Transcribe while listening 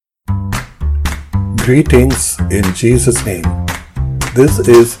Greetings in Jesus' name. This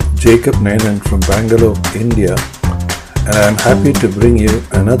is Jacob Nanan from Bangalore, India, and I am happy to bring you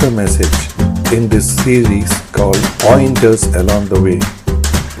another message in this series called Pointers Along the Way.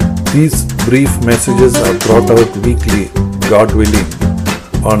 These brief messages are brought out weekly, God willing,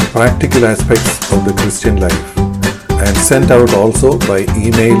 on practical aspects of the Christian life and sent out also by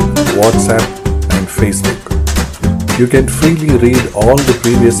email, WhatsApp, and Facebook. You can freely read all the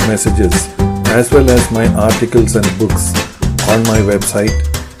previous messages as well as my articles and books on my website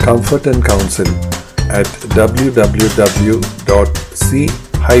Comfort and Counsel at www.c-n-c.org.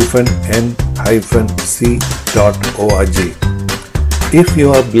 If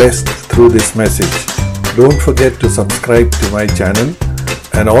you are blessed through this message, don't forget to subscribe to my channel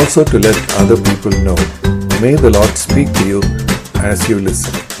and also to let other people know. May the Lord speak to you as you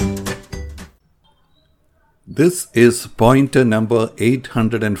listen. This is pointer number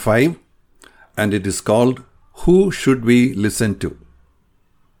 805 and it is called Who Should We Listen To?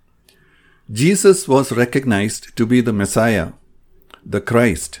 Jesus was recognized to be the Messiah, the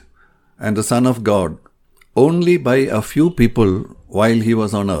Christ, and the Son of God only by a few people while he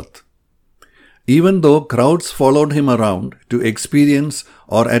was on earth. Even though crowds followed him around to experience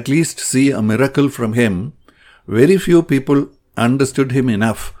or at least see a miracle from him, very few people understood him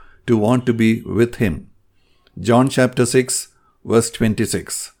enough to want to be with him. John chapter 6, verse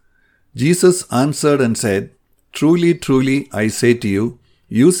 26. Jesus answered and said, "Truly, truly, I say to you,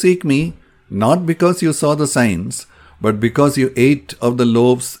 you seek me not because you saw the signs, but because you ate of the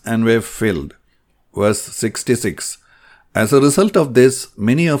loaves and were filled." Verse 66. As a result of this,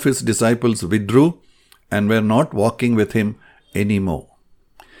 many of his disciples withdrew and were not walking with him anymore.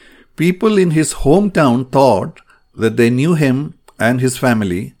 People in his hometown thought that they knew him and his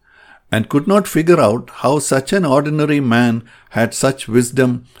family and could not figure out how such an ordinary man had such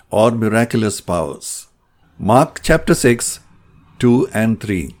wisdom or miraculous powers. Mark chapter 6, 2 and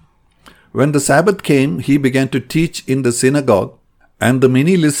 3. When the Sabbath came, he began to teach in the synagogue, and the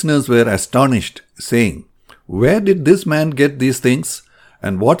many listeners were astonished, saying, "Where did this man get these things?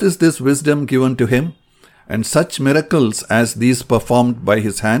 And what is this wisdom given to him? And such miracles as these performed by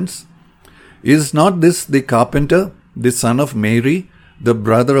his hands? Is not this the carpenter, the son of Mary, the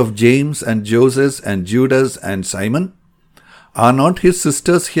brother of James and Joseph and Judas and Simon? Are not his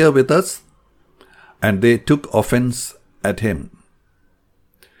sisters here with us?" And they took offense at him.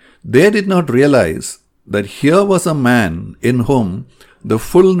 They did not realize that here was a man in whom the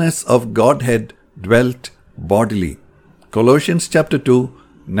fullness of Godhead dwelt bodily. Colossians chapter 2,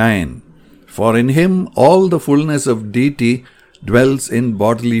 9. For in him all the fullness of deity dwells in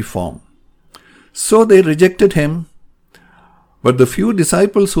bodily form. So they rejected him. But the few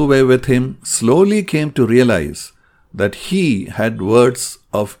disciples who were with him slowly came to realize that he had words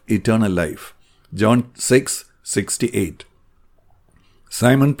of eternal life. John 6:68.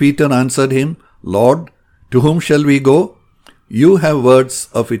 Simon Peter answered him, "Lord, to whom shall we go? You have words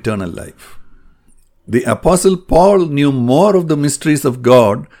of eternal life." The Apostle Paul knew more of the mysteries of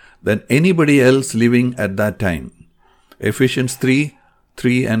God than anybody else living at that time. Ephesians 3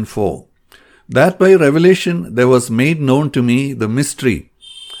 and 4. That by revelation there was made known to me the mystery,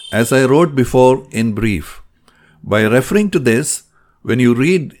 as I wrote before in brief. By referring to this, when you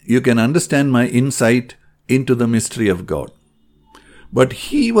read, you can understand my insight into the mystery of God. But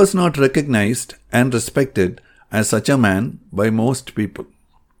he was not recognized and respected as such a man by most people.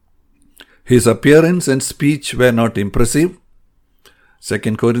 His appearance and speech were not impressive.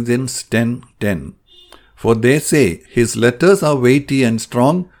 2 Corinthians 10:10. For they say, his letters are weighty and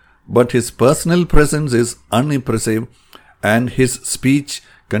strong, but his personal presence is unimpressive and his speech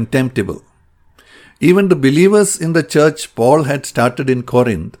contemptible. Even the believers in the church Paul had started in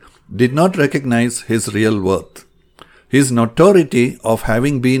Corinth did not recognize his real worth. His notoriety of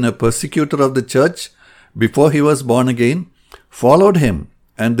having been a persecutor of the church before he was born again followed him,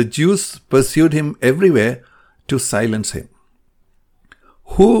 and the Jews pursued him everywhere to silence him.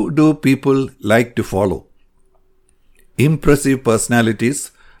 Who do people like to follow? Impressive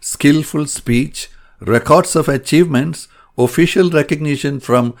personalities, skillful speech, records of achievements, official recognition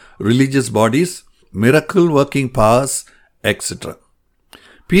from religious bodies, miracle-working powers, etc.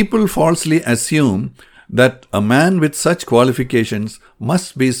 People falsely assume that a man with such qualifications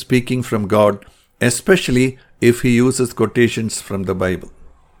must be speaking from God, especially if he uses quotations from the Bible.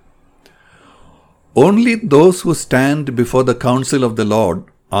 Only those who stand before the counsel of the Lord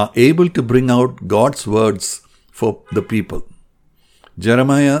are able to bring out God's words for the people.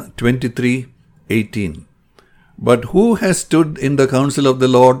 Jeremiah 23:18. But who has stood in the counsel of the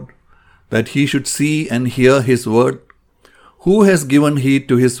Lord, that he should see and hear his word? Who has given heed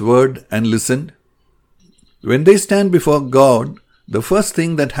to his word and listened? When they stand before God, the first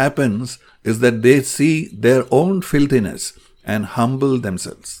thing that happens is that they see their own filthiness and humble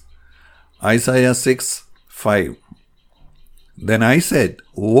themselves. Isaiah 6:5. Then I said,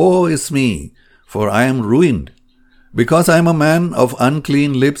 Woe is me, for I am ruined, because I am a man of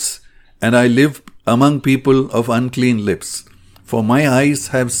unclean lips, and I live among people of unclean lips. For my eyes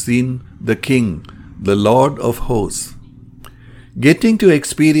have seen the King, the Lord of hosts. Getting to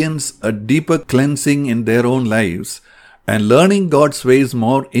experience a deeper cleansing in their own lives and learning God's ways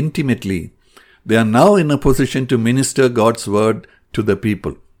more intimately, they are now in a position to minister God's word to the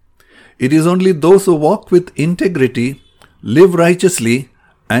people. It is only those who walk with integrity, live righteously,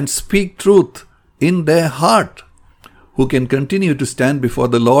 and speak truth in their heart who can continue to stand before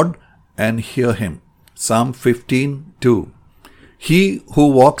the Lord and hear Him. Psalm 15:2. He who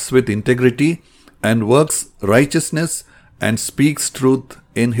walks with integrity and works righteousness and speaks truth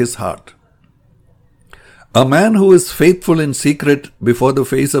in his heart. A man who is faithful in secret before the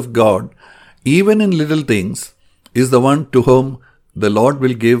face of God, even in little things, is the one to whom the Lord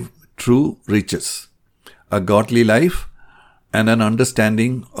will give true riches, a godly life, and an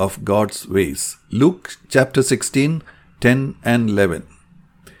understanding of God's ways. Luke chapter 16, 10 and 11.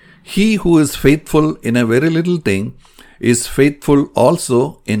 He who is faithful in a very little thing is faithful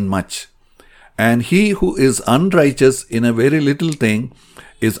also in much. And he who is unrighteous in a very little thing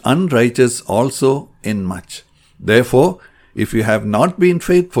is unrighteous also in much. Therefore, if you have not been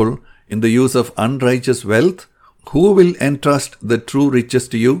faithful in the use of unrighteous wealth, who will entrust the true riches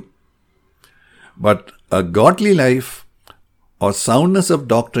to you? But a godly life or soundness of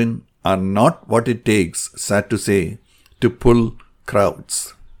doctrine are not what it takes, sad to say, to pull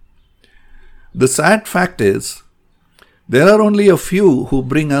crowds. The sad fact is, there are only a few who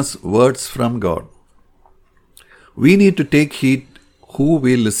bring us words from God. We need to take heed who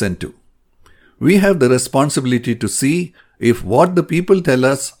we listen to. We have the responsibility to see if what the people tell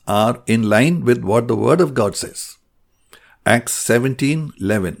us are in line with what the Word of God says. Acts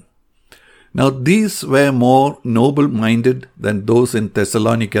 17:11. Now these were more noble-minded than those in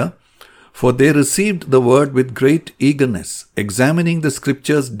Thessalonica, for they received the word with great eagerness, examining the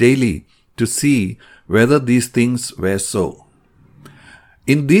scriptures daily to see whether these things were so.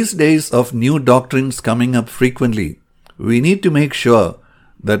 In these days of new doctrines coming up frequently, we need to make sure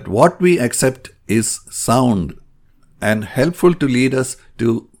that what we accept is sound and helpful to lead us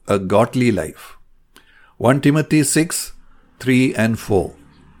to a godly life. 1 Timothy 6:3 and 4.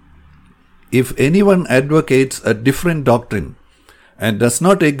 If anyone advocates a different doctrine and does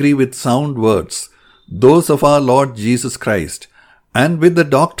not agree with sound words, those of our Lord Jesus Christ, and with the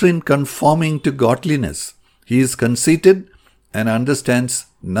doctrine conforming to godliness, he is conceited and understands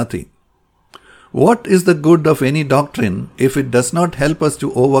nothing. What is the good of any doctrine if it does not help us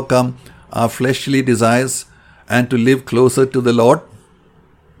to overcome our fleshly desires and to live closer to the Lord?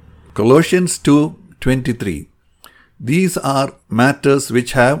 Colossians 2:23. These are matters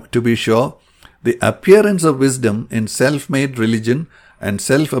which have, to be sure, the appearance of wisdom in self-made religion and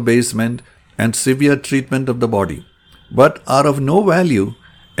self-abasement and severe treatment of the body, but are of no value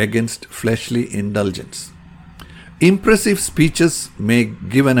against fleshly indulgence. Impressive speeches may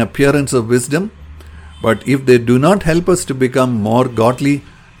give an appearance of wisdom, but if they do not help us to become more godly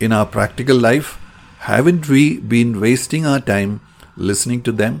in our practical life, haven't we been wasting our time listening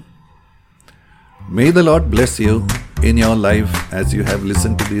to them? May the Lord bless you in your life as you have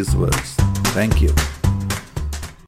listened to these words. Thank you.